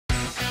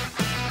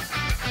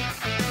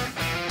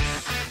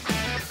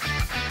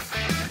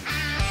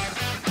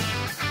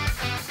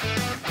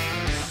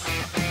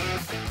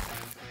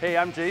Hey,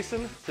 I'm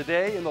Jason.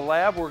 Today in the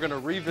lab we're going to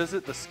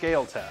revisit the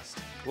scale test.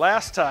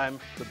 Last time,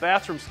 the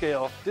bathroom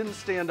scale didn't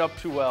stand up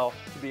too well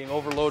to being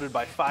overloaded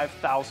by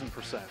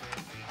 5,000%.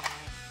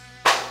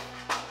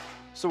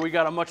 So we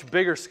got a much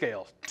bigger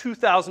scale,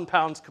 2,000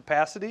 pounds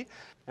capacity,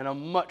 and a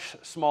much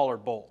smaller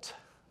bolt.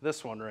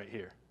 This one right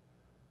here.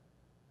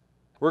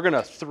 We're going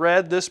to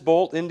thread this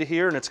bolt into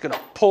here and it's going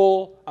to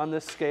pull on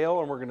this scale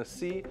and we're going to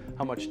see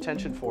how much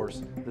tension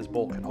force this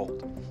bolt can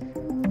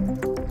hold.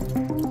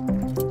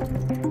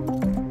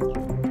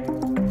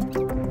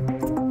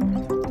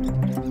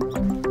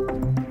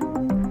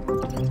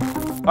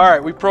 All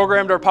right, we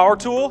programmed our power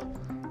tool.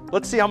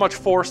 Let's see how much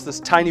force this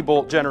tiny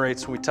bolt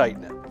generates when we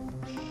tighten it.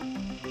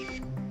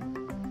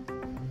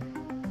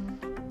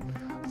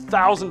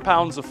 1,000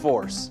 pounds of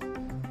force.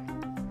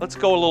 Let's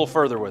go a little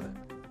further with it.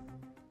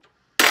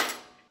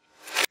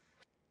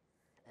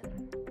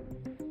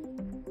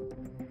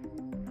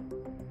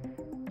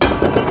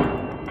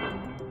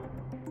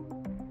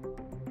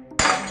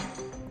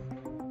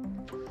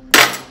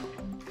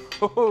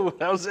 Oh,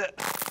 that was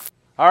it.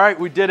 All right,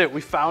 we did it.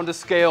 We found a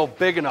scale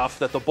big enough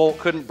that the bolt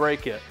couldn't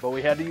break it, but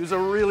we had to use a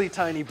really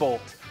tiny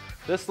bolt.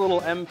 This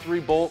little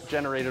M3 bolt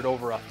generated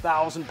over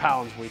 1,000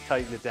 pounds when we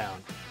tightened it down.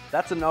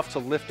 That's enough to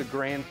lift a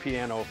grand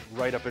piano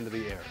right up into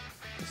the air.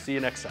 We'll see you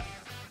next time.